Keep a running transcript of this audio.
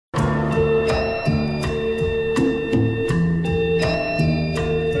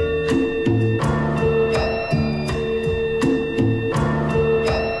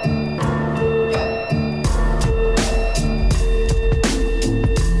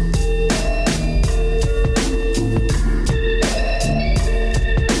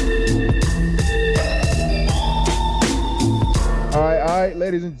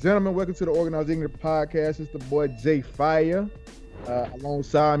Gentlemen, welcome to the Organized Ignorant Podcast. It's the boy Jay Fire.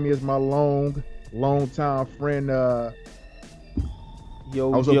 Alongside me is my long time friend. I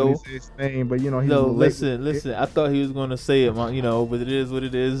was hoping to say his name, but he was listen. I thought he was gonna say it, but it is what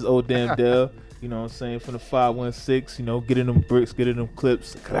it is. Old damn Dell. You know what I'm saying? From the 516, getting them bricks, getting them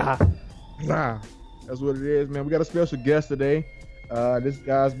clips. That's what it is, man. We got a special guest today. This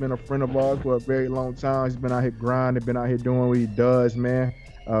guy's been a friend of ours for a very long time. He's been out here grinding, been out here doing what he does, man.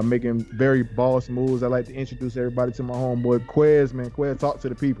 Making very boss moves. I'd like to introduce everybody to my homeboy Quez, man. Quez, talk to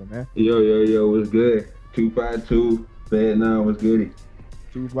the people, man. Yo, what's good? 252, Bad 9, what's goody?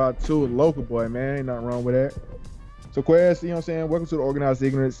 252, local boy, man. Ain't nothing wrong with that. So Quez, you know what I'm saying? Welcome to the Organized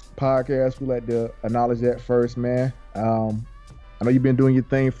Ignorance Podcast. We like to acknowledge that first, man. I know you've been doing your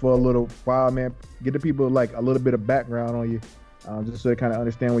thing for a little while, man. Get the people like a little bit of background on you, just so they kind of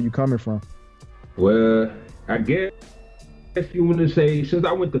understand where you're coming from. Well, I guess you want to say, since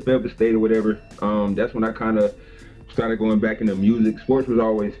I went to Pepper State or whatever, that's when I kind of started going back into music. Sports was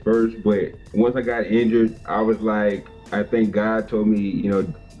always first, but once I got injured, I was like, I think God told me,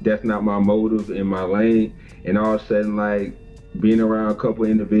 that's not my motive in my lane. And all of a sudden, like, being around a couple of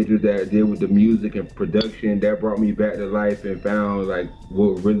individuals that deal with the music and production, that brought me back to life and found, like,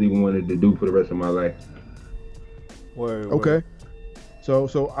 what I really wanted to do for the rest of my life. Word. Okay.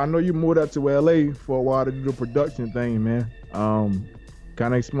 So I know you moved out to LA for a while to do the production thing, man.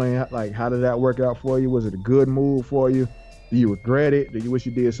 Kind of explain, how did that work out for you? Was it a good move for you? Do you regret it? Do you wish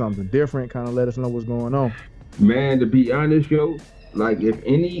you did something different? Kind of let us know what's going on. Man, to be honest, like, if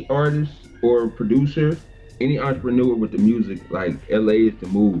any artist or producer, any entrepreneur with the music, like, LA is the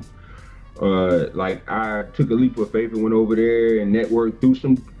move. Like, I took a leap of faith and went over there and networked through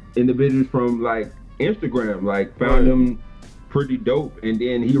some individuals from, like, Instagram, like, found them pretty dope, and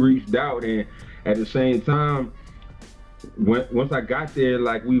then he reached out, and at the same time, once I got there,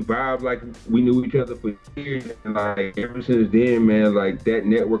 like, we vibed like we knew each other for years, and like ever since then, man, like that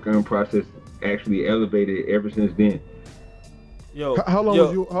networking process actually elevated ever since then. How long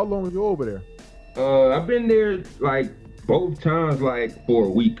was you over there? I've been there like both times, like for a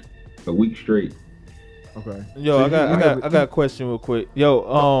week straight. Okay. I got a question real quick.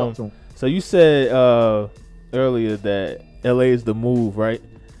 So you said earlier that LA is the move, right?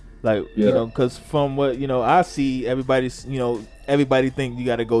 Like, because from what, I see, everybody think you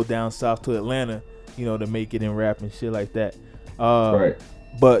got to go down south to Atlanta, to make it in rap and shit like that. Right.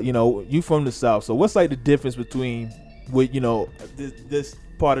 But, you from the south. So what's like the difference between what, this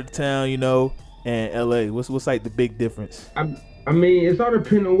part of the town, and LA? What's like the big difference? I mean, it's all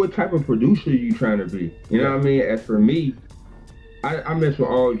depending on what type of producer you trying to be. You know what I mean? As for me, I mess with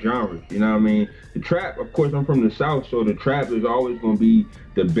all genres, you know what I mean? The trap, of course, I'm from the South, so the trap is always going to be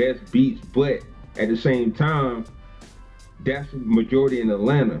the best beats, but at the same time, that's the majority in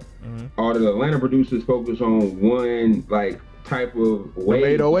Atlanta. Mm-hmm. All the Atlanta producers focus on one, like, type of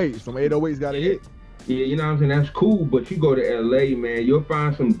wave. Some 808s got a hit. Yeah, you know what I'm saying? That's cool, but you go to LA, man, you'll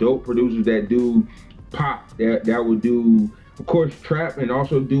find some dope producers that do pop, that will do, of course, trap, and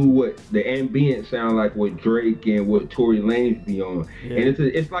also do what the ambient sound like what Drake and what Tory Lanez be on. Yeah. And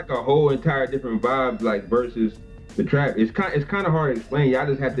it's like a whole entire different vibe, like, versus the trap. It's kind of hard to explain. Y'all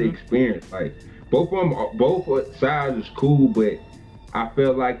just have to experience. Like, both sides is cool, but I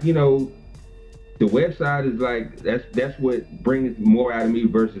feel like, the west side is like, that's what brings more out of me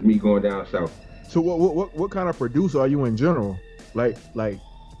versus me going down south. So what kind of producer are you in general? Like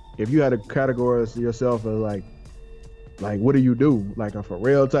if you had to categorize yourself as like, what do you do? Like a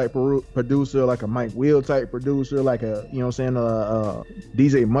Pharrell type producer, like a Mike Will type producer, like a,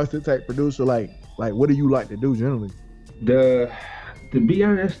 DJ Mustard type producer, like what do you like to do generally? To be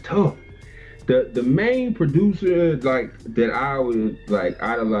honest, tough. The main producer, like, that I would, like,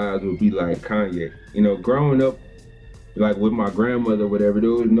 idolize would be, like, Kanye. Growing up, like, with my grandmother or whatever,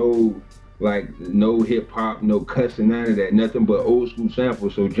 there was no hip hop, no cussing, none of that, nothing but old school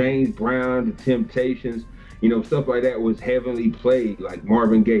samples. So James Brown, The Temptations, stuff like that was heavily played, like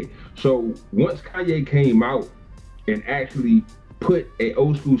Marvin Gaye. So once Kanye came out and actually put a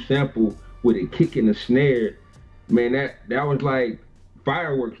old school sample with a kick and a snare, man, that was like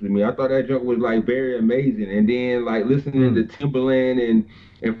fireworks to me. I thought that junk was like very amazing. And then like listening to Timbaland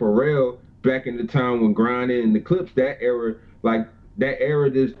and Pharrell back in the time when grinding and the Clips, that era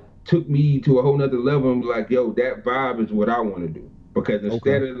just took me to a whole nother level. I'm like, yo, that vibe is what I want to do. Because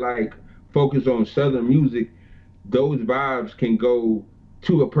instead of like focus on Southern music, those vibes can go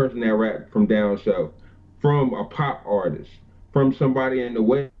to a person that rap from down south, from a pop artist, from somebody in the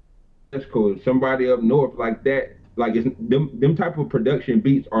West Coast, somebody up north, like that. Like, it's, them type of production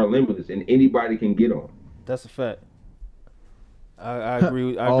beats are limitless and anybody can get on. That's a fact. I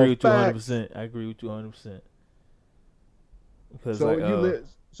agree. I agree with you 100%. I agree with you 100%. Because so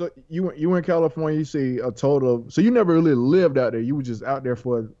like, you in California, you see a total of, so you never really lived out there. You were just out there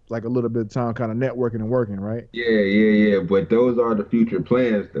for like a little bit of time, kind of networking and working, right? Yeah. But those are the future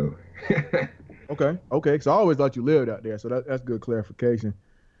plans, though. Okay. So I always thought you lived out there. So that's good clarification.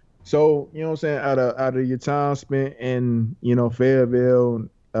 So, you know what I'm saying, out of your time spent in, Fayetteville,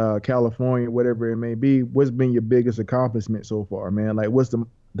 California, whatever it may be, what's been your biggest accomplishment so far, man? Like, what's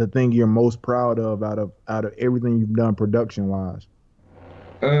the thing you're most proud of out of everything you've done production wise?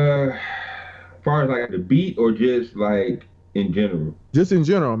 As far as like the beat or just like in general? Just in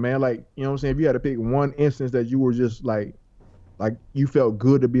general, man. Like, you know what I'm saying? If you had to pick one instance that you were just like you felt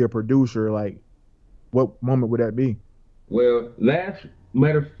good to be a producer, like what moment would that be? Well, matter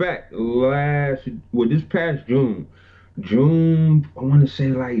of fact, this past June, I want to say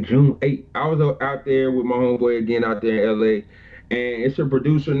like June 8th, I was out there with my homeboy again out there in LA, and it's a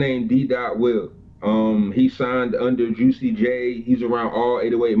producer named D. Will. He signed under Juicy J. He's around all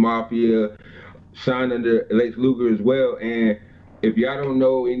 808 Mafia, signed under Lex Luger as well. And if y'all don't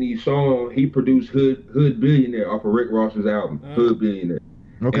know any song, he produced Hood Billionaire off of Rick Ross's album, Hood Billionaire.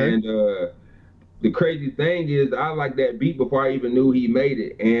 Okay. And the crazy thing is, I like that beat before I even knew he made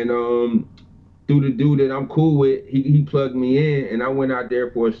it. And through the dude that I'm cool with, he plugged me in, and I went out there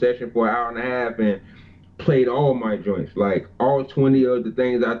for a session for an hour and a half and played all my joints, like all 20 of the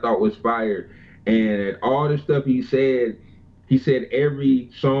things I thought was fire. And all the stuff he said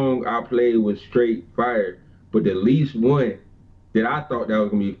every song I played was straight fire. But the least one that I thought that was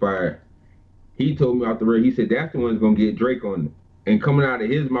gonna be fire, he told me off the road, he said that's the one that's gonna get Drake on it. And coming out of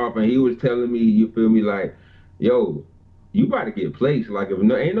his mouth, and he was telling me, you feel me, like, yo, you about to get placed. Like, if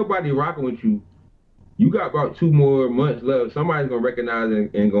ain't nobody rocking with you, you got about 2 more months left. Somebody's gonna recognize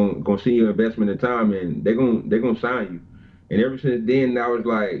and gonna see your investment in time, and they're gonna sign you. And ever since then, I was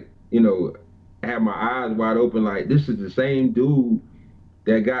like, I had my eyes wide open. Like, this is the same dude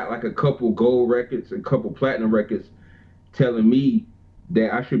that got like a couple gold records, a couple platinum records, telling me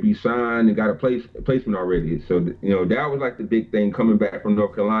that I should be signed and got a placement already. So, that was like the big thing coming back from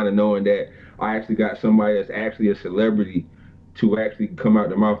North Carolina, knowing that I actually got somebody that's actually a celebrity to actually come out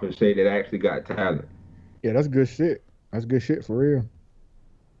the mouth and say that I actually got talent. Yeah, that's good shit. That's good shit for real.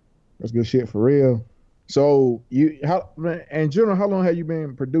 That's good shit for real. So in general, how long have you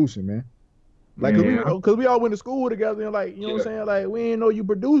been producing, man? Like, cause we all went to school together, and like, what I'm saying, like, we didn't know you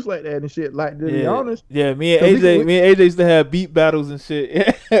produced like that and shit. Like, to be honest, me and AJ used to have beat battles and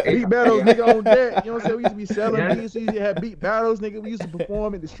shit. Beat battles, nigga, on deck. You know what I'm saying? We used to be selling beats. We used to have beat battles, nigga. We used to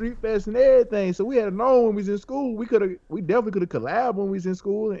perform at the street fest and everything. So we had to know when we was in school. We definitely could have collabed when we was in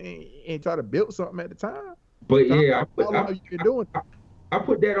school and try to build something at the time. But yeah, how long you been doing? I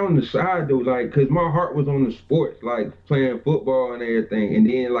put that on the side though, like, cause my heart was on the sports, like playing football and everything. And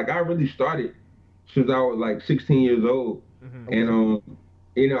then like I really started since I was like 16 years old. Mm-hmm. And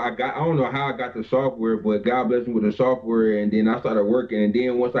I don't know how I got the software, but God bless me with the software. And then I started working. And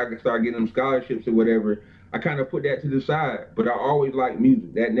then once I could start getting them scholarships or whatever, I kind of put that to the side. But I always liked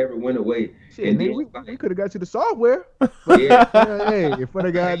music. That never went away. Shit, and then, we could have got you the software. Yeah. Hey, for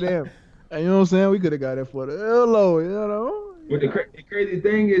the goddamn. You know what I'm saying? We could have got it for the low, But the crazy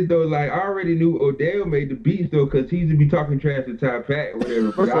thing is, though, like, I already knew Odell made the beats, though, because he used to be talking trash to Ty Pat or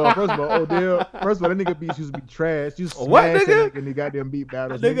whatever. First of all, Odell, that nigga beats used to be trash. You smash that nigga in the goddamn beat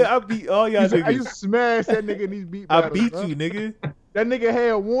battles. Nigga, I beat all y'all niggas. I used to smash that nigga in these beat battles. I beat you, nigga. That nigga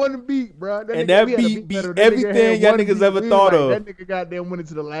had one beat, bro. That beat beat everything y'all niggas ever thought of. That nigga goddamn went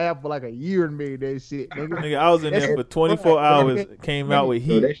into the lab for like a year and made that shit, nigga. Nigga, I was in there for 24 hours, came out with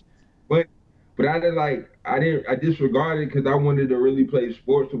heat. But I disregarded because I wanted to really play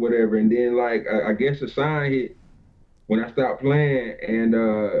sports or whatever. And then, like, I guess a sign hit when I stopped playing, and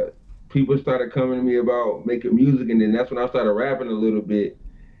people started coming to me about making music. And then that's when I started rapping a little bit.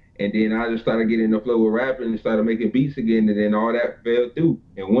 And then I just started getting in the flow with rapping and started making beats again. And then all that fell through.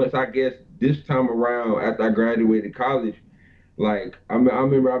 And once, I guess, this time around, after I graduated college, like, I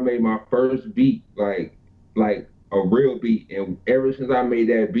remember I made my first beat, like a real beat. And ever since I made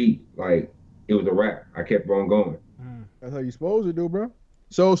that beat, like, it was a rap. I kept on going. That's how you supposed to do, bro.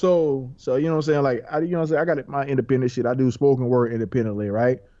 So you know what I'm saying? Like, I got my independent shit. I do spoken word independently,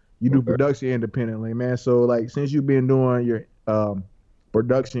 right? You do production independently, man. So like, since you've been doing your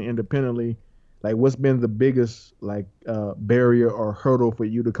production independently, like, what's been the biggest like barrier or hurdle for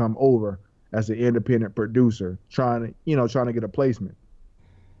you to come over as an independent producer, trying to get a placement?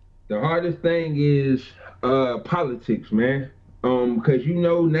 The hardest thing is politics, man. Cause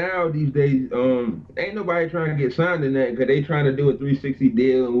now these days, ain't nobody trying to get signed in that, cause they trying to do a 360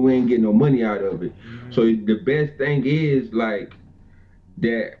 deal and we ain't getting no money out of it. Mm-hmm. So the best thing is, like,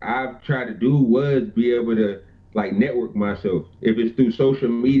 that I've tried to do was be able to like network myself. If it's through social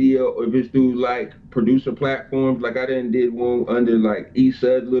media or if it's through like producer platforms, like I done did one under like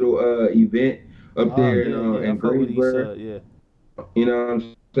Eastside little event up there in Greensboro. Yeah. You know what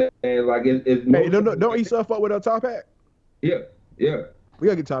I'm saying? Like it's hey, don't Eastside fuck with Top Hat? Yeah, yeah. We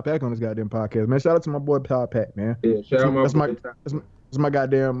gotta get Top Pack on this goddamn podcast, man. Shout out to my boy Top Pack, man. Yeah, shout out that's my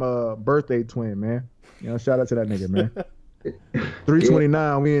goddamn birthday twin, man. You know, shout out to that nigga, man.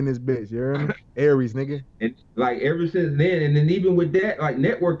 329, we in this bitch, you hear me? Aries, nigga. And like ever since then, and then even with that, like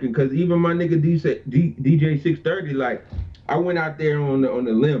networking, because even my nigga DJ 630, like I went out there on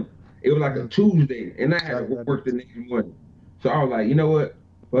the limb. It was like a Tuesday, and I had to work the next morning. So I was like, you know what?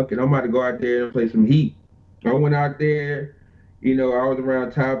 Fuck it, I'm about to go out there and play some heat. I went out there, you know, I was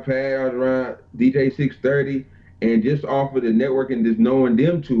around Top Pad, I was around DJ 630, and just off of the networking, just knowing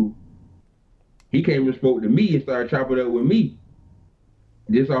them two, he came and spoke to me and started chopping up with me.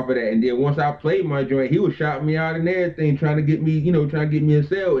 Just off of that. And then once I played my joint, he was shouting me out and everything, trying to get me, you know, trying to get me a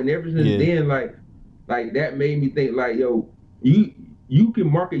sale. And ever since then, like that made me think like, yo, you can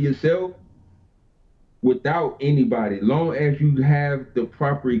market yourself without anybody, long as you have the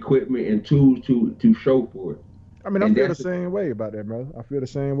proper equipment and tools to show for it. I mean, I feel the same way about that, brother. I feel the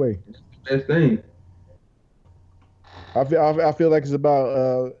same way. That's the thing. I feel like it's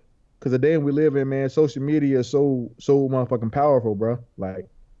about because the day we live in, man, social media is so motherfucking powerful, bro. Like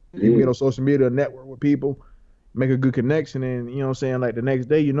you get on social media, network with people, make a good connection, and you know what I'm saying. Like the next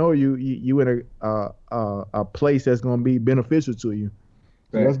day, you know, you in a place that's gonna be beneficial to you.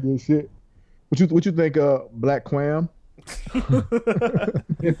 So right. That's good shit. What you think, Black Quam?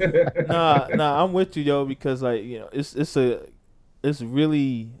 Nah, I'm with you, yo, because like you know, it's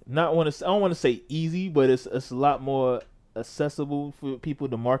really not I don't want to say easy, but it's a lot more accessible for people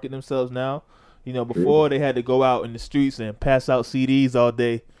to market themselves now. You know, before they had to go out in the streets and pass out CDs all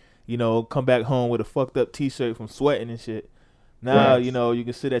day, you know, come back home with a fucked up T-shirt from sweating and shit. Now, you know, you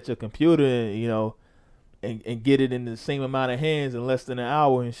can sit at your computer and, you know, and get it in the same amount of hands in less than an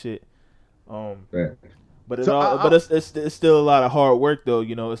hour and shit. But it's still a lot of hard work though.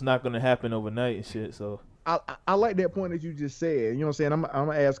 You know, it's not gonna happen overnight and shit. So I like that point that you just said. You know what I'm saying? I'm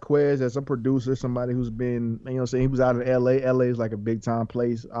gonna ask Quez as a producer, somebody who's been, you know what I'm saying, he was out in LA. LA is like a big time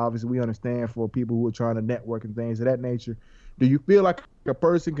place. Obviously, we understand for people who are trying to network and things of that nature. Do you feel like a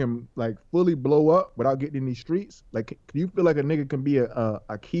person can like fully blow up without getting in these streets? Like, do you feel like a nigga can be a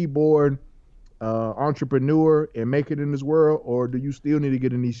keyboard entrepreneur and make it in this world, or do you still need to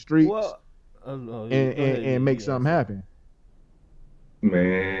get in these streets and make something happen?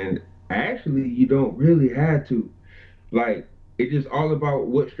 Man, actually, you don't really have to. Like, it's just all about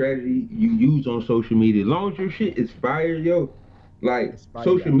what strategy you use on social media. As long as your shit is fire, yo. Like,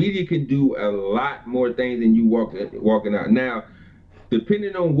 social media can do a lot more things than you walking out. Now,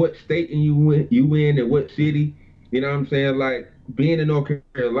 depending on what state you in and what city, you know what I'm saying? Like, being in North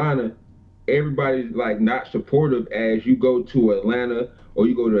Carolina, everybody's like not supportive as you go to Atlanta or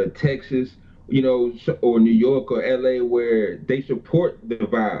you go to Texas, you know, or New York or LA, where they support the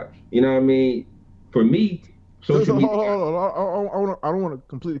vibes. You know what I mean? For me, social media. I don't want to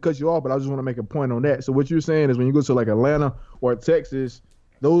completely cut you off, but I just want to make a point on that. So what you're saying is when you go to like Atlanta or Texas,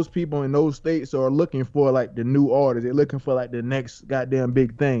 those people in those states are looking for like the new artist. They're looking for like the next goddamn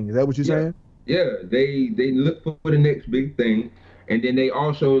big thing. Is that what you're saying? Yeah, they look for the next big thing, and then they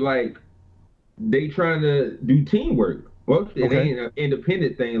also like they trying to do teamwork. Well, it ain't an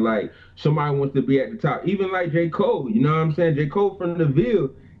independent thing. Like somebody wants to be at the top. Even like J. Cole, you know what I'm saying? J. Cole from the Ville,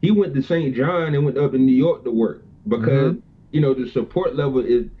 he went to St. John and went up to New York to work because you know the support level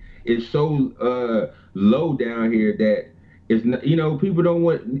is so low down here that it's not, you know, people don't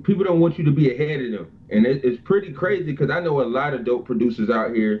want you to be ahead of them, and it's pretty crazy because I know a lot of dope producers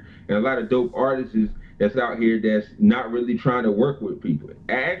out here and a lot of dope artists that's out here that's not really trying to work with people.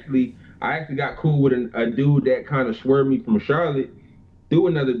 I actually got cool with a dude that kind of swerved me from Charlotte through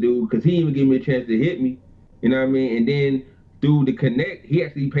another dude because he even gave me a chance to hit me. You know what I mean? And then through the connect, he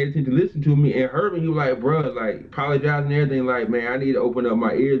actually paid attention to listen to me and heard me. He was like, bro, like apologizing and everything. Like, man, I need to open up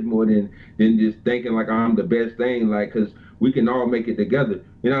my ears more than just thinking like I'm the best thing. Like, because we can all make it together.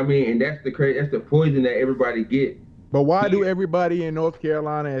 You know what I mean? And that's the poison that everybody get. But why do everybody in North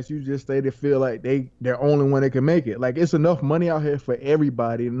Carolina, as you just stated, feel like they're only one that can make it? Like it's enough money out here for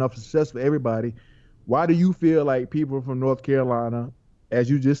everybody, enough success for everybody. Why do you feel like people from North Carolina, as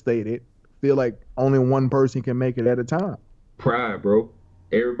you just stated, feel like only one person can make it at a time? Pride, bro.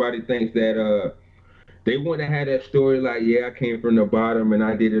 Everybody thinks that they want to have that story like, yeah, I came from the bottom and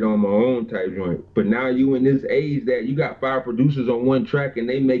I did it on my own type joint. But now you in this age that you got 5 producers on one track and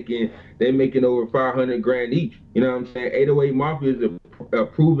they making over $500 grand each. You know what I'm saying? 808 Mafia is a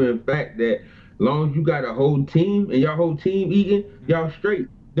proven fact that long as you got a whole team and your whole team eating, y'all straight.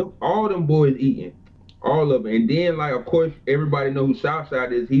 All them boys eating, all of them. And then like of course everybody know who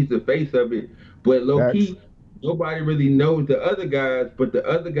Southside is. He's the face of it. But low key, nobody really knows the other guys. But the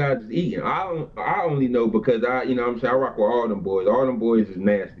other guys is eating. I only know because I rock with all them boys. All them boys is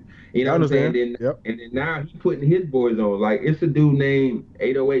nasty. You know what I'm saying? And then now he putting his boys on. Like it's a dude named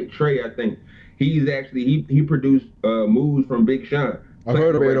 808 Trey, I think. He's actually he produced moves from Big Sean. I've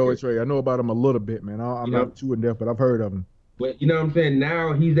heard of 808 Trey. I know about him a little bit, man. I'm not too in depth, but I've heard of him. But you know what I'm saying?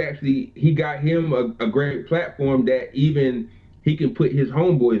 Now he got him a great platform that even he can put his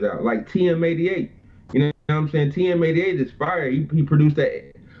homeboys out, like TM88. You know what I'm saying? TM88 is fire. He produced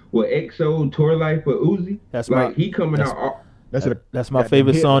that EXO Tour Life for Uzi. That's like he coming out. That's my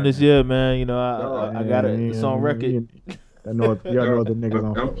favorite song this year, man. You know, I got it. It's on record. I know y'all know the niggas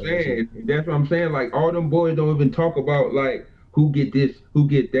on. I'm saying that's what I'm saying. Like all them boys don't even talk about like who get this, who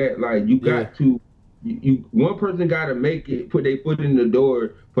get that. Like you got to, you one person got to make it, put their foot in the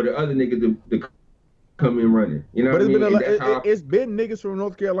door for the other niggas to come in running. You know, but it's been niggas from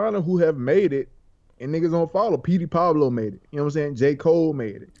North Carolina who have made it, and niggas don't follow. Petey Pablo made it. You know what I'm saying? J. Cole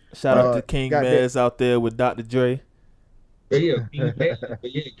made it. Shout out to King Maz out there with Dr. Dre. Yeah,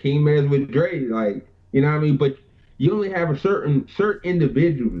 King Maz with Dre. Like you know what I mean, but. You only have a certain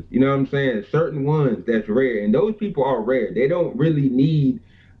individuals, you know what I'm saying? Certain ones that's rare. And those people are rare. They don't really need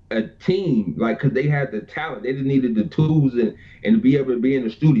a team, like, because they have the talent. They just needed the tools and be able to be in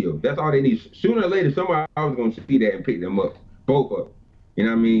the studio. That's all they need. Sooner or later, somebody was going to see that and pick them up. Both of them. You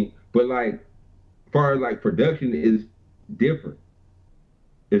know what I mean? But, like, as far as, like, production is different.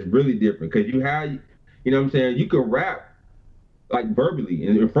 It's really different. Because you have, you know what I'm saying? You can rap, like, verbally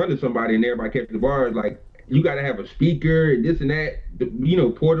in front of somebody and everybody catch the bars, like, you got to have a speaker and this and that, you know,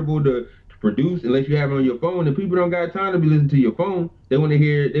 portable to produce unless you have it on your phone. And people don't got time to be listening to your phone. They want to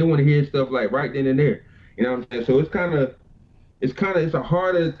hear stuff like right then and there. You know what I'm saying? So it's a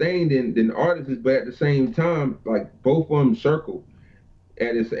harder thing than artists, but at the same time, like both of them circle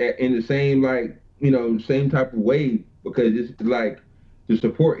in the same like, you know, same type of wave because it's like the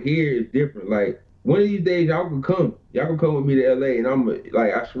support here is different. Like one of these days y'all can come with me to LA and I'm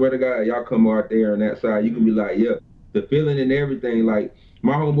like, I swear to God, y'all come out there on that side. You can be like, yeah, the feeling and everything. Like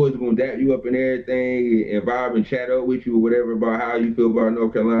my homeboys are gonna dap you up and everything and vibe and chat up with you or whatever about how you feel about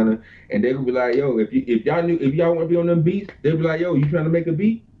North Carolina. And they could be like, yo, if y'all want to be on them beats, they'll be like, yo, you trying to make a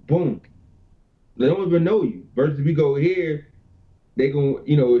beat? Boom. They don't even know you. Versus if we go here, they gon',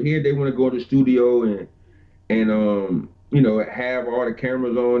 you know, here they want to go to the studio and you know, have all the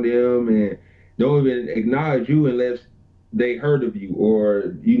cameras on them and don't even acknowledge you unless they heard of you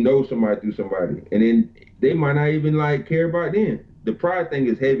or you know somebody through somebody. And then they might not even like care about them. The pride thing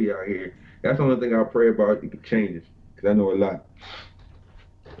is heavy out here. That's the only thing I pray about it changes because I know a lot.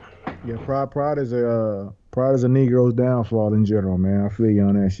 Yeah, pride is a Negro's downfall in general, man. I feel you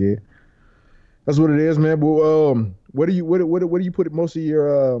on that shit. That's what it is, man. But what do you put most of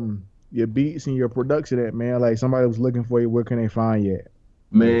your beats and your production at, man? Like somebody was looking for you, where can they find you at?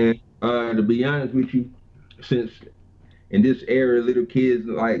 Man, to be honest with you, since in this era, little kids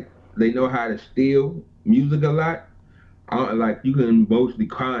like they know how to steal music a lot. Like you can mostly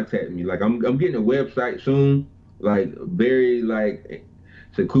contact me. Like I'm getting a website soon, like very like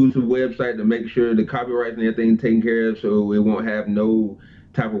seclusive website to make sure the copyrights and everything taken care of, so it won't have no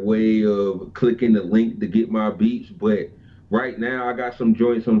type of way of clicking the link to get my beats. But right now I got some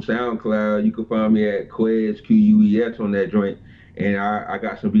joints on SoundCloud. You can find me at Quez Ques on that joint. And I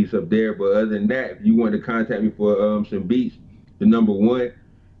got some beats up there. But other than that, if you want to contact me for some beats, the number 1,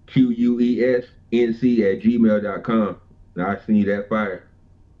 QUESNC@gmail.com. And I send you that fire.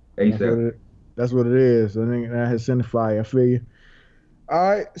 ASAP. That's what it is. I think I had sent the fire. I feel you. All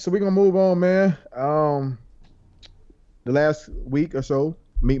right, so we're going to move on, man. The last week or so,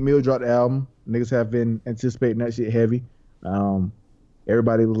 Meek Mill dropped the album. Niggas have been anticipating that shit heavy.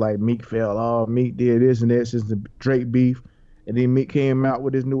 Everybody was like, Meek fell off. Meek did this and that since the Drake beef. And then Meek came out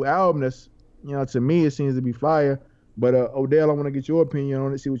with his new album that's, you know, to me, it seems to be fire. But Odell, I want to get your opinion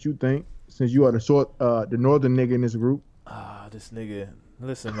on it, see what you think, since you are the northern nigga in this group. This nigga.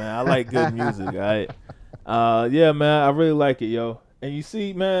 Listen, man, I like good music, all right? Yeah, man, I really like it, yo. And you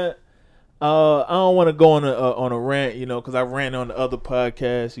see, man, I don't want to go on a rant, you know, because I ran on the other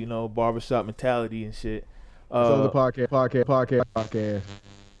podcast, you know, Barbershop Mentality and shit. Other podcast.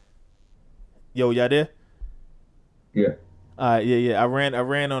 Yo, y'all there? Yeah. Yeah. I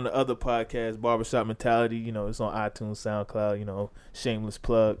ran on the other podcast, Barbershop Mentality. You know, it's on iTunes, SoundCloud. You know, shameless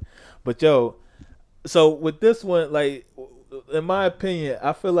plug. But yo, so with this one, like, in my opinion,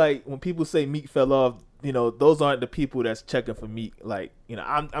 I feel like when people say Meek fell off, those aren't the people that's checking for Meek. Like,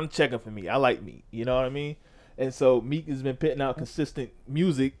 I'm checking for Meek. I like Meek. You know what I mean? And so Meek has been putting out consistent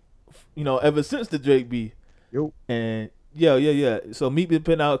music, ever since the Drake beef. Yo. And yeah. So Meek been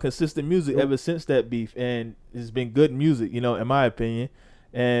putting out consistent music ever since that beef, and it's been good music, in my opinion.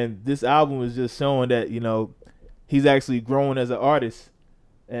 And this album is just showing that, he's actually growing as an artist.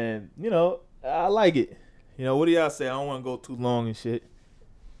 And, I like it. What do y'all say? I don't want to go too long and shit.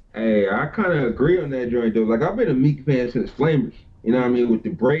 Hey, I kind of agree on that joint, though. Like, I've been a Meek fan since Flamers. You know what I mean? With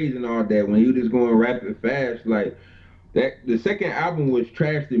the braids and all that. When he was just going rapid fast, like, that the second album was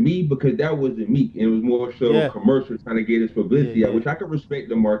trash to me because that wasn't Meek. It was more so commercial, trying to get his publicity out, which I can respect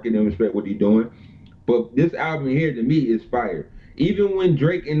the market and respect what he's doing. But this album here, to me, is fire. Even when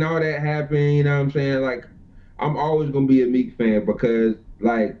Drake and all that happened, you know what I'm saying? Like, I'm always going to be a Meek fan because,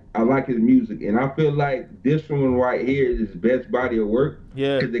 like, I like his music. And I feel like this one right here is his best body of work.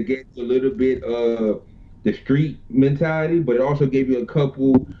 Yeah. Because it gets a little bit of the street mentality, but it also gave you a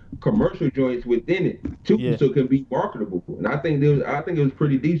couple commercial joints within it, too, so it can be marketable. And I think it was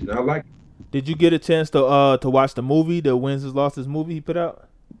pretty decent. I like it. Did you get a chance to watch the movie, the Wins and Losses movie he put out?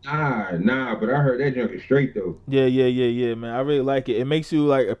 Nah, but I heard that junk is straight though. Yeah, man. I really like it. It makes you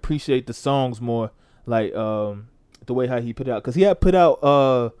like appreciate the songs more, like the way how he put it out. Cause he had put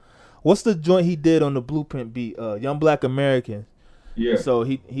out what's the joint he did on the Blueprint beat? Young Black American. Yeah. So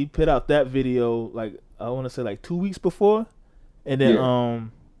he put out that video like I want to say like 2 weeks before, and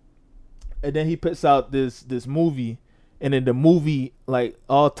then he puts out this movie. And then the movie like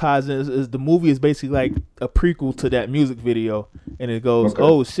all ties in. The movie is basically like a prequel to that music video, and it goes,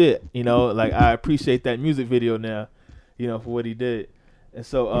 oh shit, like I appreciate that music video now, for what he did, and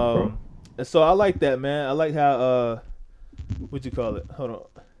so I like that, man. I like how what you call it? Hold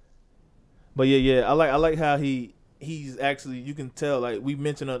on, but yeah, I like how he's actually, you can tell, like we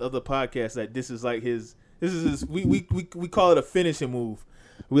mentioned on other podcasts, that this is his we call it a finishing move.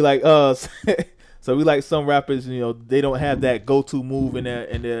 We like So we like some rappers, they don't have that go-to move in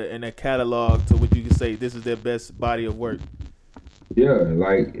their catalog to which you can say this is their best body of work. Yeah,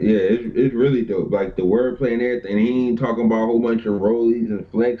 it's really dope. Like the wordplay and everything. He ain't talking about a whole bunch of rollies and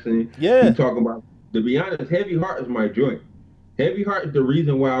flexing. Yeah. He's talking about, to be honest, Heavy Heart is my joint. Heavy Heart is the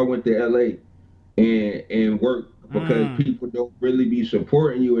reason why I went to LA and worked, because people don't really be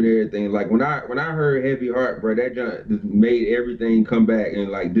supporting you and everything. Like when I heard Heavy Heart, bro, that junk just made everything come back, and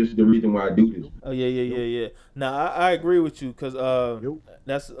like this is the reason why I do this. Oh yeah. Now I agree with you, because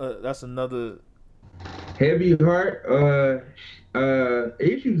that's another. Heavy Heart,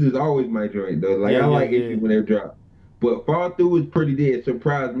 Issues is always my joint though. Like I like Issues when they drop, but Fall Through was pretty dead. It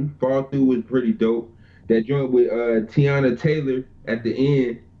surprised me. Fall Through was pretty dope. That joint with Tiana Taylor at the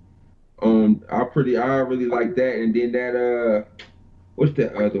end. I really like that. And then that what's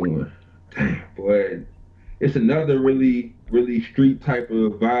that other one? Damn, boy, it's another really, really street type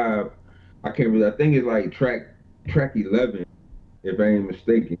of vibe. I think it's like track 11, if I ain't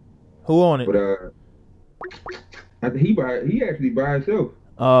mistaken. Who on it? But I think he actually by himself.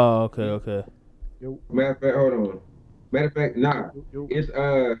 Oh, okay. Matter of fact, hold on. Nah.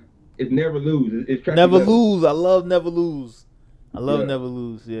 It's Never Lose. It's track Never 11. Lose. I love Never Lose. Never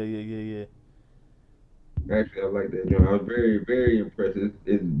Lose. Yeah. Actually, I like that joint. I was very, very impressed.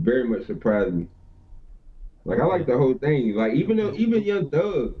 It very much surprised me. Like I like the whole thing. Like even Young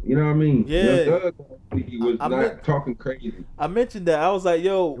Thug, you know what I mean? Yeah. Young Thug, he was not talking crazy. I mentioned that. I was like,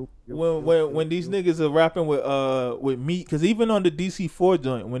 yo, when these niggas are rapping with Meek, because even on the DC4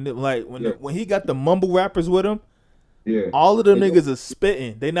 joint, when he got the mumble rappers with him, all of them niggas are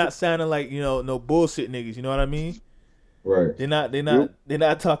spitting. They not sounding like no bullshit niggas. You know what I mean? Right. They're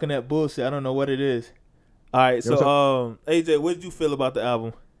not talking that bullshit. I don't know what it is. All right, so AJ, what did you feel about the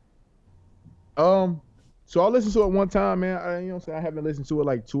album? So I listened to it one time, man. I haven't listened to it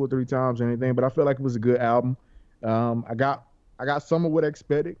like 2 or 3 times or anything, but I feel like it was a good album. I got some of what I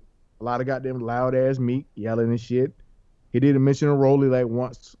expected. A lot of goddamn loud ass Meek yelling and shit. He didn't mention a Rollie like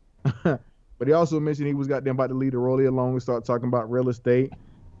once, but he also mentioned he was goddamn about to leave the Rollie alone and start talking about real estate.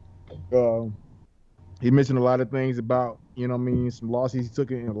 He mentioned a lot of things about, some losses he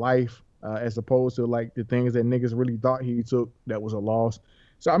took in life, as opposed to like the things that niggas really thought he took that was a loss.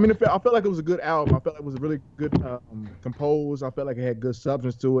 So I felt like it was a good album. I felt like it was really good composed. I felt like it had good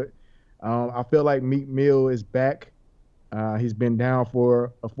substance to it. I feel like Meek Mill is back. He's been down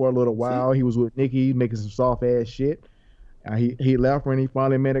for a little while. He was with Nicki making some soft ass shit. He left when he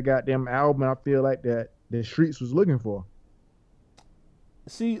finally made a goddamn album. And I feel like that the streets was looking for.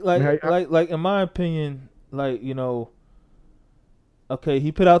 See, like in my opinion, okay,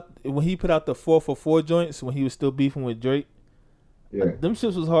 when he put out the 444 joints when he was still beefing with Drake. Yeah. Them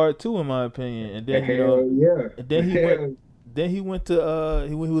shits was hard too, in my opinion. And then and then he went to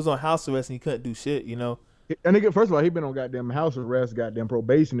he was on house arrest and he couldn't do shit. And nigga, first of all, he been on goddamn house arrest, goddamn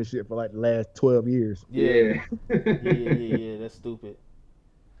probation and shit for like the last 12 years. Yeah. That's stupid.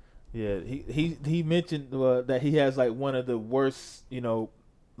 Yeah, he mentioned that he has like one of the worst,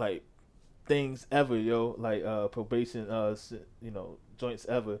 like things ever, like probation, joints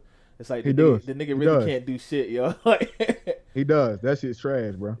ever. It's like the nigga really can't do shit, yo. He does. That shit's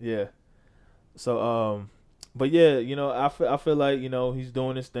trash, bro. Yeah. So but yeah, I feel like he's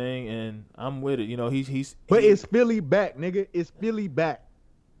doing this thing and I'm with it. He's. But it's Philly back, nigga. It's Philly back.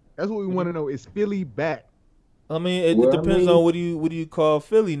 That's what we want to know. It's Philly back. I mean, it depends on what do you call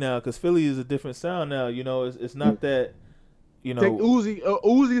Philly now, because Philly is a different sound now. It's not that. Take Uzi.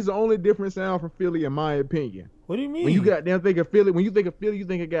 Uzi is the only different sound from Philly, in my opinion. What do you mean? When you goddamn think of Philly, you think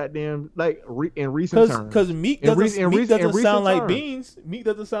of goddamn like in recent times. Because Meek doesn't sound like Beans. Meek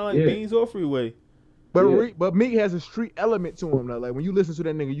doesn't sound like Beans or Freeway. But Meek has a street element to him. Like when you listen to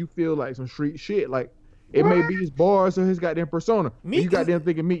that nigga, you feel like some street shit. Like it may be his bars or his goddamn persona. Meek, you goddamn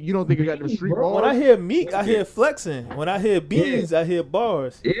thinking Meek, you don't think of goddamn street bars. When I hear Meek, I hear flexing. When I hear Beans, I hear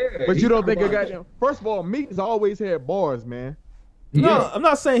bars. Yeah, but you don't think of goddamn. First of all, Meek has always had bars, man. No, I'm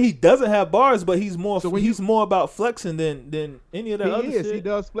not saying he doesn't have bars, but he's more more about flexing than any of that other shit. He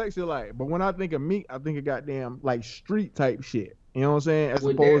does flex your life. But when I think of Meek, I think of goddamn like street type shit. You know what I'm saying? As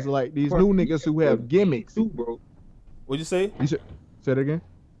opposed to like these new niggas who have gimmicks. Too, bro. What'd you say? Say it again.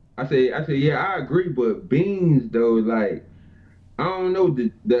 I say, yeah, I agree, but Beans though, like, I don't know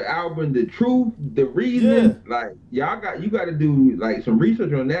the album, the truth, the reason, like, you got to do like some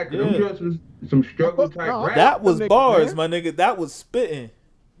research on that, because I'm doing some struggle type rap. That was bars, my nigga. That was spitting.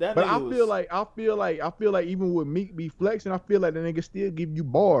 But I feel like even with Meek be flexing, I feel like the nigga still give you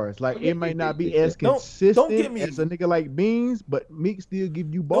bars. Like it might not be as consistent as a nigga like Beans, but Meek still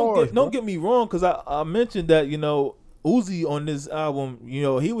give you bars. Don't get me wrong, because I mentioned that Uzi on this album,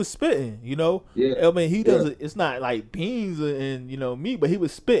 he was spitting, Yeah. I mean, he does it. It's not like Beans and me, but he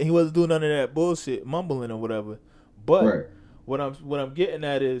was spitting. He wasn't doing none of that bullshit, mumbling or whatever. But what I'm getting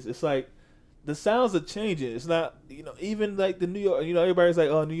at is, it's like the sounds are changing. It's not, even like the New York, everybody's like,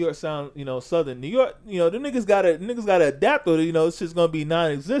 oh, New York sound, Southern. New York, the niggas gotta adapt, or it's just gonna be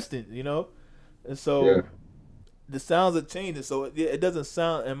non-existent, and so. The sounds are changing, so it doesn't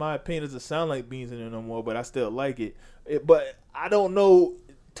sound, in my opinion, it doesn't sound like Beans in it no more. But I still like it. But I don't know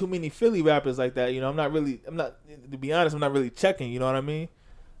too many Philly rappers like that. I'm not to be honest, I'm not really checking. You know what I mean?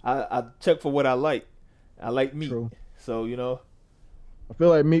 I check for what I like. I like Meek, so I feel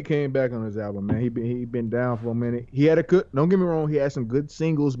like Meek came back on his album, man. He been down for a minute. He had don't get me wrong, he had some good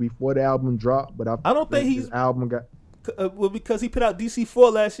singles before the album dropped, but I don't think his album got because he put out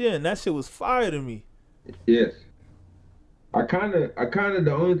DC4 last year, and that shit was fire to me. Yes. I kind of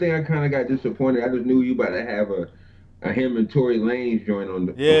the only thing I kind of got disappointed. I just knew you about to have a him and Tory Lanez joint on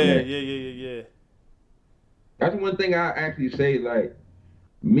the yeah. That's one thing I actually say, like,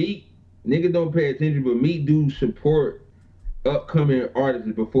 Meek, niggas don't pay attention, but Meek do support upcoming artists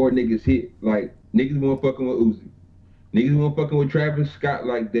before niggas hit. Like, niggas weren't fucking with Uzi. Niggas weren't fucking with Travis Scott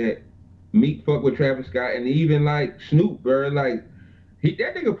like that. Meek fuck with Travis Scott, and even like Snoop, bro, like, that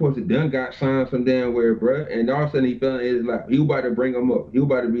nigga supposed to done got signed some damn where, bro, and all of a sudden he fell in his lap. He was about to bring him up. He was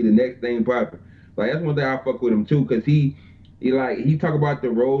about to be the next thing popping. Like, that's one thing I fuck with him too, cause he talk about the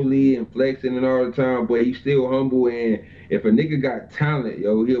rollie and flexing and all the time, but he's still humble. And if a nigga got talent,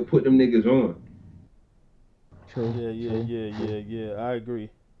 he'll put them niggas on. True. Yeah. I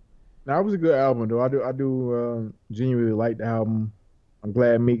agree. Now, it was a good album though. I do genuinely like the album. I'm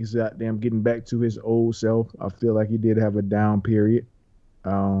glad Meek's goddamn getting back to his old self. I feel like he did have a down period.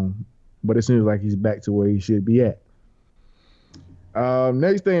 But it seems like he's back to where he should be at.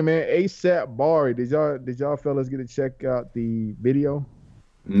 Next thing, man, ASAP Bari. Did y'all fellas get to check out the video?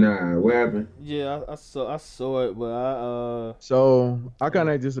 Nah, what happened? Yeah, I saw it, but So I kind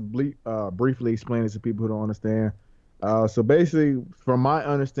of just briefly explain it to people who don't understand. So basically, from my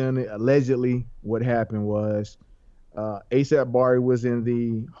understanding, allegedly what happened was ASAP Bari was in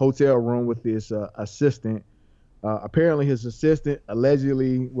the hotel room with his assistant. Apparently his assistant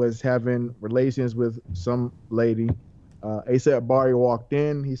allegedly was having relations with some lady. ASAP Bari walked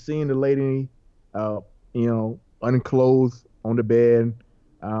in. He seen the lady, unclothed on the bed.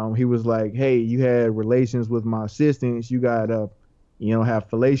 He was like, hey, you had relations with my assistants. You got to, have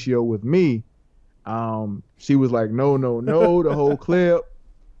fellatio with me. She was like, no, the whole clip.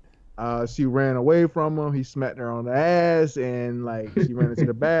 She ran away from him. He smacked her on the ass, and like she ran into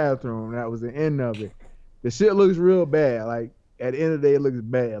the bathroom. That was the end of it. The shit looks real bad. Like at the end of the day, it looks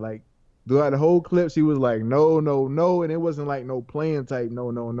bad. Like throughout the whole clip, she was like, no, no, no, and it wasn't like no playing type,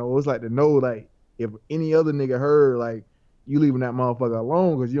 no, no, no. It was like the no, like if any other nigga heard, like you leaving that motherfucker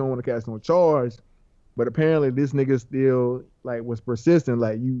alone because you don't want to catch no charge. But apparently this nigga still like was persistent,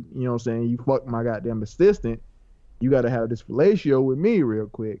 like you know what I'm saying, you fucked my goddamn assistant, you got to have this fellatio with me real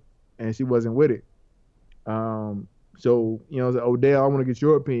quick, and she wasn't with it. So you know, Odell, I want to get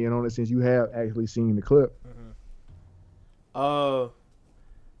your opinion on it since you have actually seen the clip.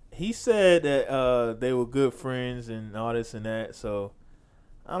 He said that they were good friends and all this and that. So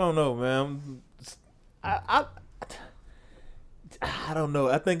I don't know, man. I don't know.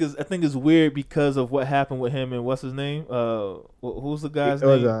 I think it's weird because of what happened with him and what's his name? Who's the guy's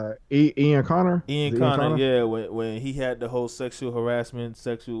name? Ian Connor. Ian Connor. Yeah, when he had the whole sexual harassment,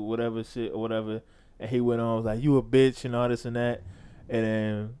 sexual whatever shit or whatever, and he went on was like, "You a bitch" and all this and that, and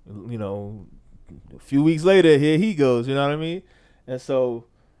then you know, a few weeks later, here he goes. You know what I mean? And so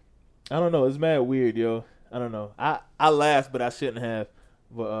I don't know. It's mad weird, yo. I don't know. I laughed, but I shouldn't have.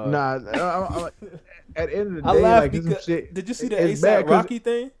 But, at the end of the day, I laughed like because, shit. Did you see the ASAP Rocky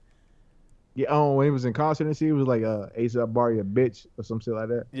thing? Yeah, when he was in concert and shit, it was like ASAP Bar a bitch or some shit like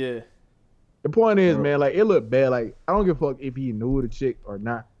that. Yeah. The point is, man, like it looked bad. Like I don't give a fuck if he knew the chick or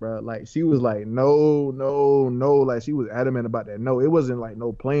not, bro. Like she was like, no, no, no. Like she was adamant about that. No, it wasn't like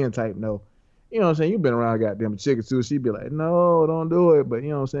no playing type. No, you know what I'm saying. You've been around goddamn chickens too. She'd be like, no, don't do it. But you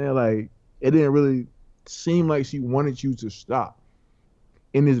know what I'm saying. Like it didn't really seem like she wanted you to stop.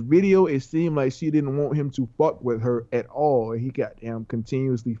 In this video, it seemed like she didn't want him to fuck with her at all. And he goddamn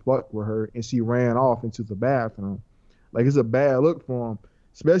continuously fucked with her, and she ran off into the bathroom. Like it's a bad look for him.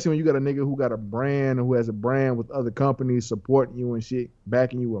 Especially when you got a nigga who got a brand, who has a brand with other companies supporting you and shit,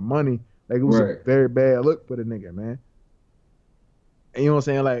 backing you with money. Like it was a very bad look for the nigga, man. And you know what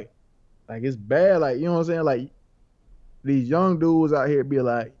I'm saying? Like it's bad. Like, you know what I'm saying? Like these young dudes out here be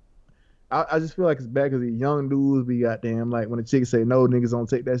like, I just feel like it's bad because these young dudes be goddamn, like when the chicks say no, niggas don't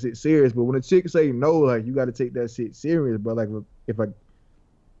take that shit serious. But when the chicks say no, like you got to take that shit serious. But like if a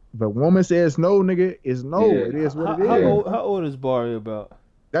woman says no, nigga, it's no. Yeah. It is what it is. How old is Barry about?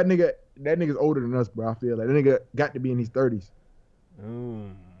 That nigga's older than us, bro. I feel like that nigga got to be in his 30s.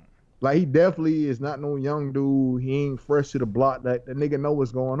 Like he definitely is not no young dude. He ain't fresh to the block. That nigga know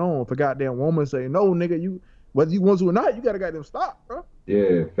what's going on. If a goddamn woman say no, nigga, you whether you want to or not, you gotta goddamn stop, bro.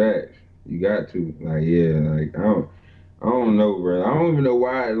 Yeah, facts. You got to. Like, yeah, like I don't know, bro. I don't even know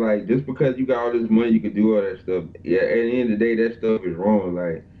why. Like, just because you got all this money, you can do all that stuff. Yeah, at the end of the day, that stuff is wrong.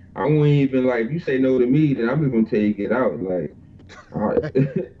 Like, I won't even like. If you say no to me, then I'm just gonna tell you get out. Like,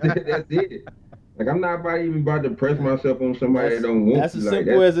 that's it. Like, I'm not about to press myself on somebody that don't want to. That's as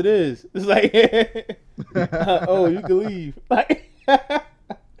simple as it is. It's like, oh, you can leave.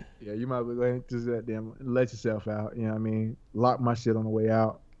 Yeah, you might go ahead and just let yourself out. You know what I mean? Lock my shit on the way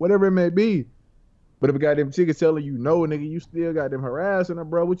out. Whatever it may be. But if a goddamn chick is telling you no, nigga, you still got them harassing her,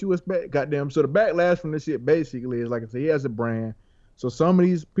 bro. What you expect? Goddamn. So the backlash from this shit basically is, like I said, he has a brand. So some of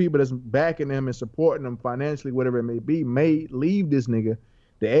these people that's backing him and supporting him financially, whatever it may be, may leave this nigga.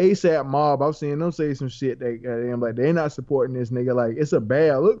 The ASAP mob, I've seen them say some shit that goddamn, like they not supporting this nigga. Like it's a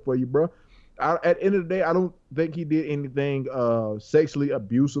bad look for you, bro. At the end of the day, I don't think he did anything sexually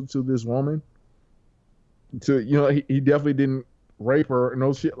abusive to this woman. He definitely didn't rape her,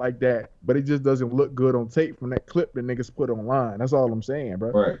 no shit like that. But it just doesn't look good on tape from that clip that niggas put online. That's all I'm saying, bro.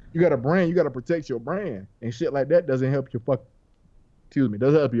 Right. You got a brand, you got to protect your brand, and shit like that doesn't help your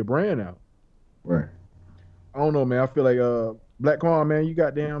doesn't help your brand out. Right. I don't know, man. I feel like Black Quan, man,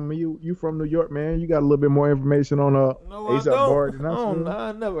 you from New York, man. You got a little bit more information on ASAP Bar than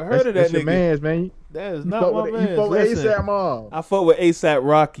I never heard of that nigga. Your man's, man. That is not my man. You fuck with ASAP Mob. I fuck with ASAP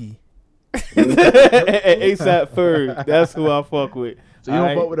Rocky. And ASAP Ferg. That's who I fuck with. So you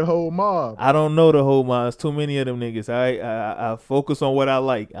don't fuck with the whole mob? I don't know the whole mob. It's too many of them niggas. I focus on what I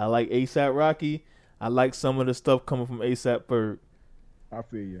like. I like ASAP Rocky. I like some of the stuff coming from ASAP Ferg. I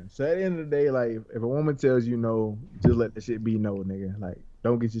feel you. So at the end of the day, like, if a woman tells you no, just let the shit be no, nigga. Like,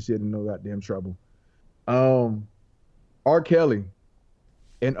 don't get your shit in no goddamn trouble. R. Kelly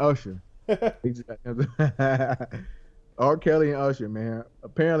and Usher. R. Kelly and Usher, man.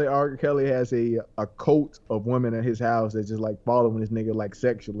 Apparently, R. Kelly has a cult of women at his house that's just, like, following this nigga, like,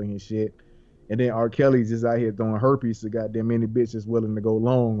 sexually and shit. And then R. Kelly's just out here throwing herpes to goddamn any bitch that's willing to go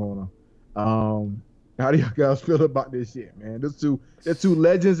long on him. How do y'all guys feel about this shit, man? There's two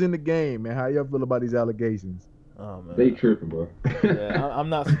legends in the game, man. How y'all feel about these allegations? Oh man, they tripping, bro. Yeah, I'm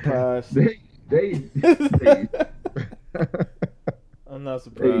not surprised. they I'm not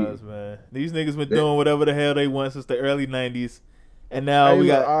surprised, man. These niggas been doing whatever the hell they want since the early '90s, and now we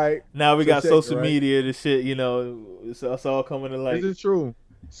got social media. The shit, it's all coming to light. This is true.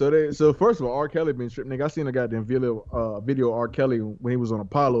 So first of all, R. Kelly been stripped. Nigga, I seen a goddamn video of R. Kelly when he was on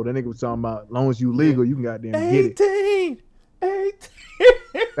Apollo. That nigga was talking about, as long as you legal, you can goddamn get it. 18.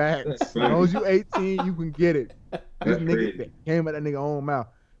 Facts. As long as you 18, you can get it. This nigga that came out that nigga own mouth.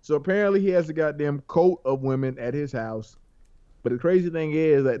 So apparently he has a goddamn coat of women at his house. But the crazy thing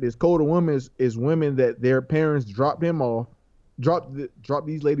is that this coat of women is women that their parents dropped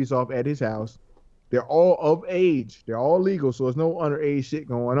these ladies off at his house. They're all of age. They're all legal, so there's no underage shit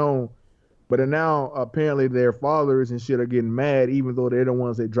going on. But now apparently their fathers and shit are getting mad, even though they're the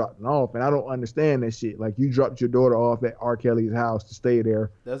ones that dropped them off. And I don't understand that shit. Like, you dropped your daughter off at R. Kelly's house to stay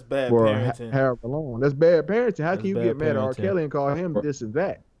there. That's bad for parenting. However long. That's bad parenting. How can you get mad at R. Kelly and call him this and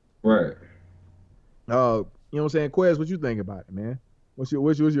that? Right. You know what I'm saying? Quez, what you think about it, man? What's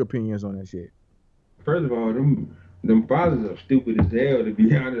your opinions on that shit? First of all, them fathers are stupid as hell, to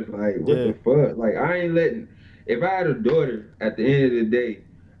be honest. Like, what the fuck? Like, I ain't letting. If I had a daughter, at the end of the day,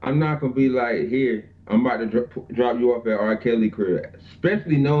 I'm not gonna be like, here, I'm about to drop you off at R. Kelly crib,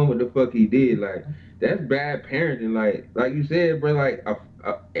 especially knowing what the fuck he did. Like, that's bad parenting. Like you said, bro. Like,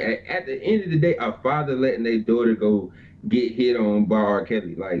 at the end of the day, a father letting their daughter go get hit on by R.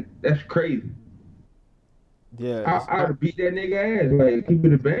 Kelly, like, that's crazy. Yeah, I'd beat that nigga ass. Like, keep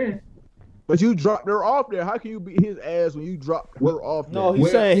it a band. But you dropped her off there. How can you beat his ass when you dropped her off there? No,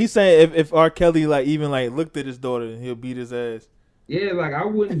 he's saying if R. Kelly like even like looked at his daughter, he'll beat his ass. Yeah, like, I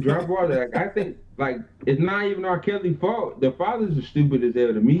wouldn't drop her off there. Like, I think, like, it's not even R. Kelly's fault. The fathers are stupid as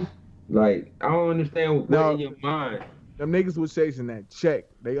hell to me. Like, I don't understand what's in your mind. Them niggas was chasing that check.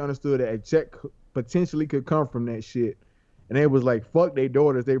 They understood that a check potentially could come from that shit. And they was like, fuck their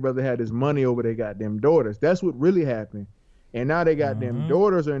daughters. They rather had this money over their goddamn daughters. That's what really happened. And now they got them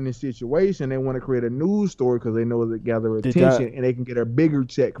daughters are in this situation. They want to create a news story because they know they gather attention and they can get a bigger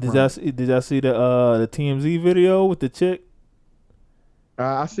check. Did y'all see the TMZ video with the chick?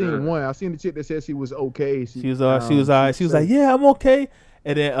 I seen one. I seen the chick that said she was okay. She was all right. She was like, yeah, I'm okay.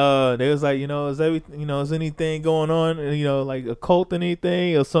 And then they was like, is anything going on? Like a cult or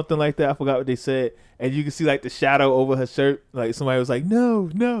anything or something like that. I forgot what they said. And you can see like the shadow over her shirt. Like somebody was like, no,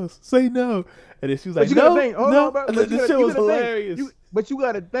 say no. And then she was like, no. This shit was hilarious. But you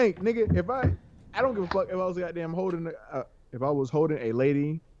gotta think, nigga. If I don't give a fuck if I was goddamn holding if I was holding a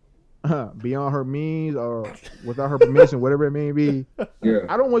lady beyond her means or without her permission, whatever it may be. Yeah.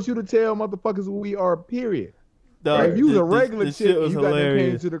 I don't want you to tell motherfuckers who we are. Period. If you was a regular chick, you got them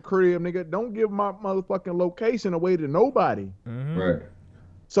came to the crib, nigga. Don't give my motherfucking location away to nobody. Mm-hmm. Right.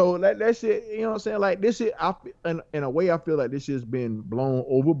 So that shit, you know what I'm saying? Like this shit, in a way, I feel like this shit's been blown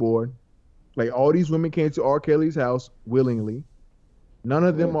overboard. Like all these women came to R. Kelly's house willingly. None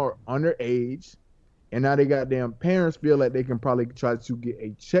of them are underage. And now they goddamn parents feel like they can probably try to get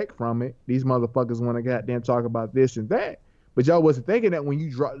a check from it. These motherfuckers want to goddamn talk about this and that. But y'all wasn't thinking that when you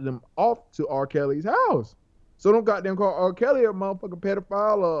dropped them off to R. Kelly's house. So don't goddamn call R. Kelly a motherfucking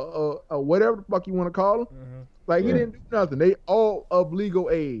pedophile or whatever the fuck you want to call him. Mm-hmm. Like, he didn't do nothing. They all of legal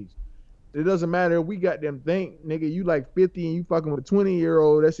age. It doesn't matter if we got them think, nigga, you like 50 and you fucking with a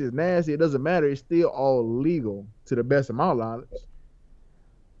 20-year-old. That shit's nasty. It doesn't matter. It's still all legal to the best of my knowledge.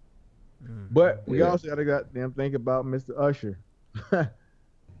 But we also gotta goddamn think about Mr. Usher.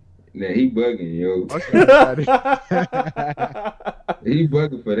 Nah, he bugging, yo. He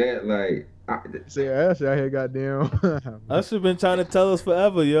bugging for that. Like, say Usher out here, goddamn. Usher been trying to tell us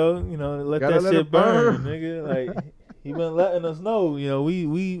forever, yo. Let that shit burn, nigga. Like, he been letting us know. We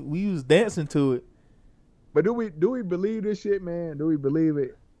was dancing to it. But do we believe this shit, man? Do we believe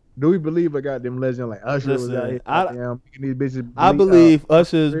it? Do we believe a goddamn legend like Usher was out here making these bitches? I believe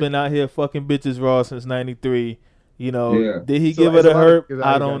Usher's been out here fucking bitches raw since '93. Did he give it a herp?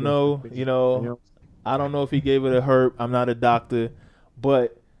 I don't know. I don't know if he gave it a herp. I'm not a doctor,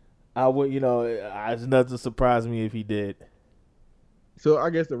 but I would. It's nothing surprised me if he did. So I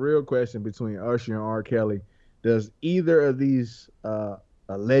guess the real question between Usher and R. Kelly: does either of these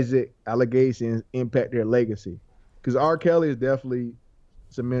alleged allegations impact their legacy? Because R. Kelly is definitely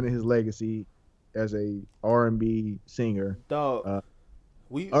cemented his legacy as a R&B singer. Dog,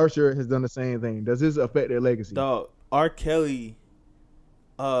 Usher has done the same thing. Does this affect their legacy? Dog, R. Kelly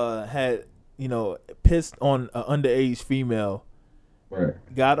had pissed on an underage female, right?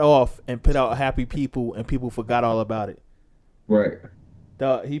 Got off and put out Happy People, and people forgot all about it. Right.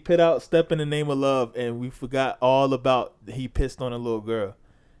 Dog, he put out Step in the Name of Love, and we forgot all about he pissed on a little girl.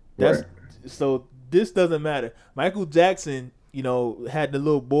 So this doesn't matter. Michael Jackson, had the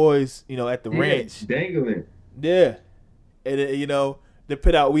little boys, at the ranch. Dangling. Yeah. And, they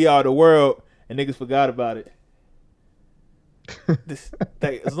put out We Are the World, and niggas forgot about it.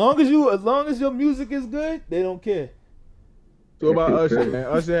 As long as your music is good, they don't care. So about Usher, man.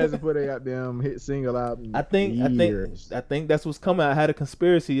 Usher hasn't put a goddamn hit single out in years. I think that's what's coming. I had a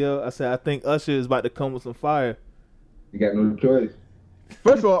conspiracy, yo. I said I think Usher is about to come with some fire. You got no choice.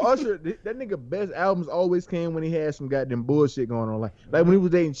 First of all, Usher, that nigga best albums always came when he had some goddamn bullshit going on. Like when he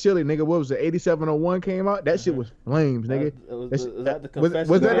was dating Chili, nigga, what was it? 8701 came out. That shit was flames, nigga.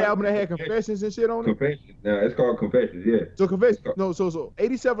 Was that the album that had Confessions and shit on it? Confessions. No, it's called Confessions. Yeah. So Confessions. No, so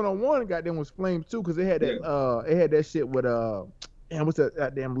 8701 goddamn was flames too, because it had that it had that shit with damn, what's that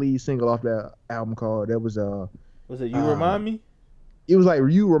goddamn lead single off that album called? That was it You Remind Me? It was like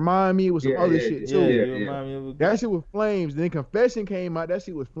You Remind Me. It was some other shit too. You Remind Me. That shit was flames. Then Confession came out. That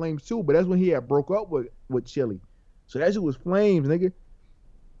shit was flames too. But that's when he had broke up with Chili. So that shit was flames, nigga.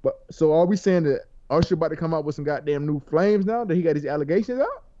 But so are we saying that Usher about to come out with some goddamn new flames now that he got his allegations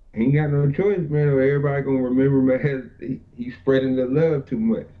out? He ain't got no choice, man. Everybody gonna remember him as he's spreading the love too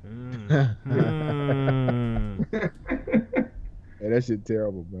much. Hey, that shit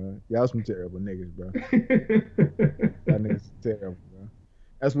terrible, bro. Y'all some terrible niggas, bro. Y'all niggas terrible, bro.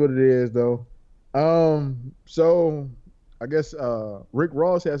 That's what it is, though. So I guess Rick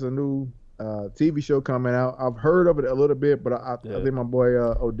Ross has a new TV show coming out. I've heard of it a little bit, but I think my boy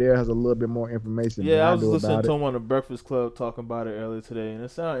Odell has a little bit more information. Yeah, I was listening to him on the Breakfast Club talking about it earlier today, and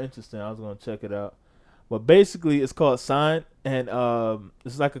it sounded interesting. I was gonna check it out. But basically, it's called Sign, and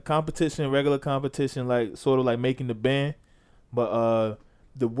it's like a competition, regular competition, like sort of like Making the Band. But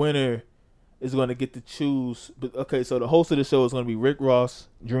the winner is going to get to choose. But okay, so the host of the show is going to be Rick Ross,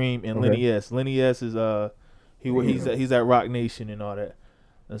 Dream, and Lenny S. Lenny S is he's at Rock Nation and all that.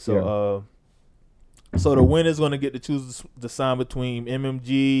 And so so the winner is going to get to choose the sign between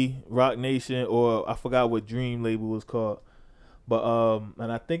MMG, Rock Nation, or I forgot what Dream label was called. But and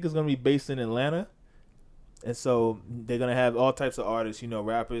I think it's going to be based in Atlanta. And so they're going to have all types of artists,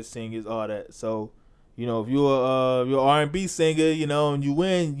 rappers, singers, all that. So if you're an R&B singer, and you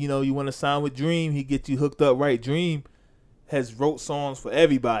win, you want to sign with Dream, he gets you hooked up right. Dream has wrote songs for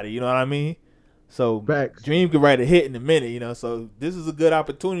everybody, you know what I mean? So Facts. Dream could write a hit in a minute, so this is a good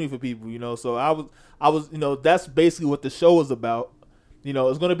opportunity for people, So I was that's basically what the show is about.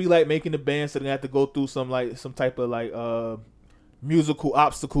 It's gonna be like Making the Band, so they have to go through some type of musical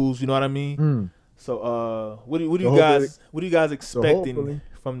obstacles, you know what I mean? So what are you guys expecting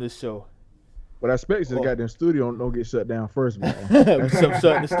from this show? What I expect is the goddamn studio don't get shut down first of all.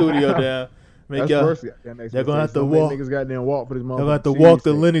 Shutting the studio down. They're gonna have to walk. Niggas goddamn walk for this moment. They're gonna have to walk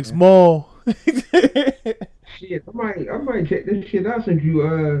to Lenox Mall. Shit, I might check this shit out since you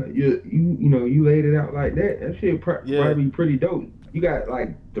laid it out like that. That shit probably be pretty dope. You got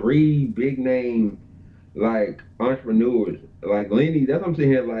like 3 big name entrepreneurs. Like Lenny, that's what I'm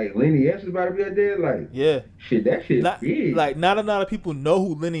saying here. Like Lenny S is about to be out there. Like shit, that shit's big. Like not a lot of people know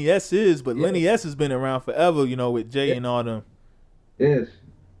who Lenny S is, but Lenny S has been around forever. With Jay and all them. Yes.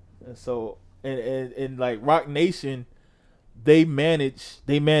 And so and like Rock Nation, they manage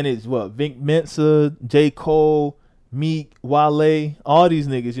what? Vic Mensa, J. Cole, Meek, Wale, all these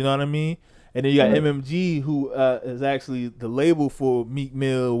niggas. You know what I mean? And then you got MMG, who is actually the label for Meek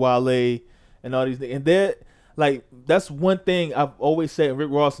Mill, Wale, and all these niggas. And they're like, that's one thing I've always said, and Rick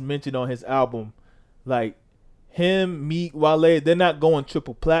Ross mentioned on his album, like him, Meek, Wale, they're not going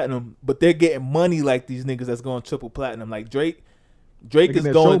triple platinum, but they're getting money like these niggas that's going triple platinum. Like Drake is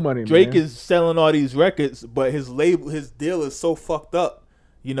going money, Drake is selling all these records, but his deal is so fucked up.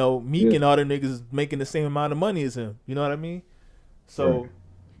 Meek and all them niggas is making the same amount of money as him. You know what I mean? So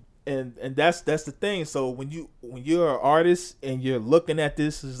and that's the thing. So when you're an artist and you're looking at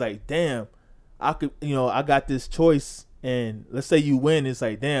this, it's like, damn, I could, I got this choice, and let's say you win, it's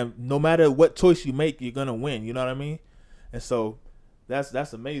like, damn, no matter what choice you make, you're gonna win. You know what I mean? And so that's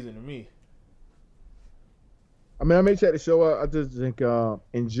amazing to me. I mean, I may check the show out. I just think,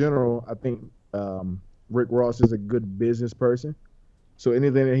 in general, I think Rick Ross is a good business person. So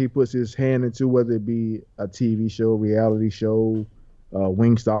anything that he puts his hand into, whether it be a TV show, reality show,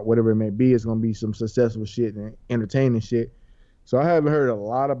 Wingstop, whatever it may be, it's gonna be some successful shit and entertaining shit. So I haven't heard a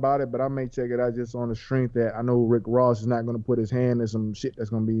lot about it, but I may check it out just on the strength that I know Rick Ross is not going to put his hand in some shit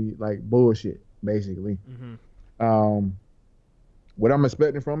that's going to be like bullshit, basically. What I'm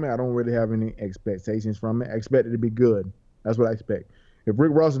expecting from it, I don't really have any expectations from it. I expect it to be good. That's what I expect. If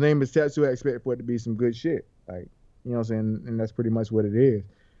Rick Ross's name is tattooed, I expect for it to be some good shit. Like, you know what I'm saying? And that's pretty much what it is.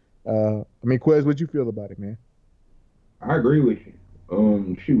 I mean, Quez, what you feel about it, man? I agree with you.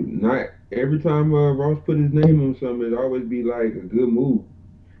 Not every time Ross put his name on something, it always be like a good move.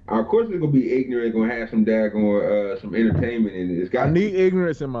 Of course, it's gonna be ignorant, gonna have some daggone some entertainment in it. I need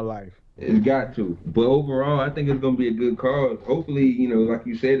ignorance in my life. It's got to. But overall, I think it's gonna be a good cause. Hopefully, like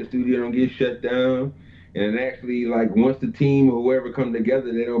you said, the studio don't get shut down. And actually, like once the team or whoever come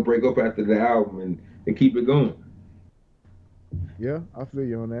together, they don't break up after the album and keep it going. Yeah, I feel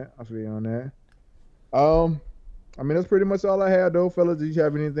you on that. I mean, that's pretty much all I had, though, fellas. Do you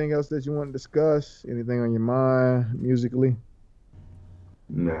have anything else that you want to discuss? Anything on your mind musically?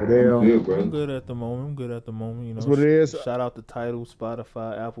 Nah, I'm good, bro. I'm good at the moment. You know, that's what it is. Shout out to Tidal,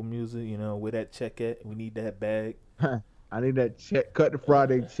 Spotify, Apple Music. You know, where that check at? We need that bag. I need that check. Cut the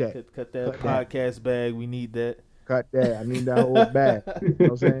Friday check. Cut that podcast bag. We need that. Cut that. I need that whole bag. You know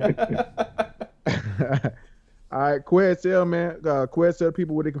what I'm saying? All right, Quez, tell the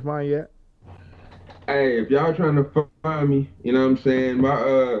people where they can find you at. Hey, if y'all trying to find me, you know what I'm saying?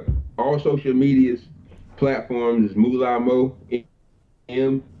 My all social medias platforms is Moolah Mo,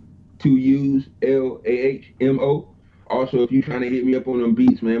 M2Us LAHMO. Also, if you trying to hit me up on them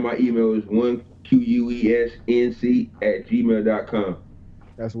beats, man, my email is 1QUESNC@gmail.com.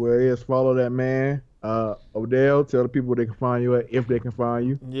 That's where it is. Follow that man. Odell, tell the people where they can find you at, if they can find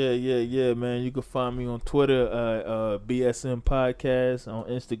you. Yeah, man. You can find me on Twitter, BSM Podcast, on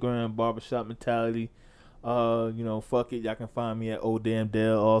Instagram, Barbershop Mentality. You know, fuck it. Y'all can find me at Old Damn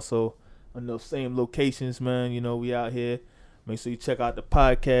Dale also on those same locations, man. You know, we out here. Make sure you check out the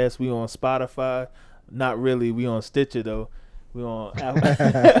podcast. We on Spotify. Not really. We on Stitcher though. We on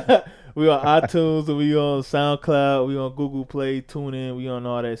Apple. We on iTunes, and we on SoundCloud, we on Google Play, TuneIn, we on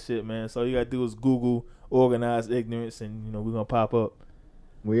all that shit, man. So all you gotta do is Google Organized Ignorance, and you know we're gonna pop up.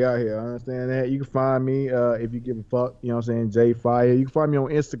 We out here. I understand that. You can find me if you give a fuck. You know what I'm saying? Jay Fire. You can find me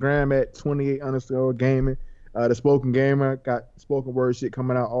on Instagram at 28_gaming. The Spoken Gamer, got spoken word shit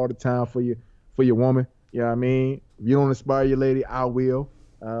coming out all the time for your woman. You know what I mean? If you don't inspire your lady, I will.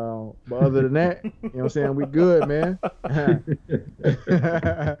 But other than that, you know what I'm saying? We good, man.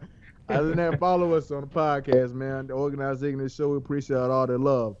 Other than that, follow us on the podcast, man. The Organized Ignorance Show. We appreciate all the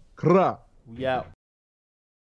love. Kra. We out.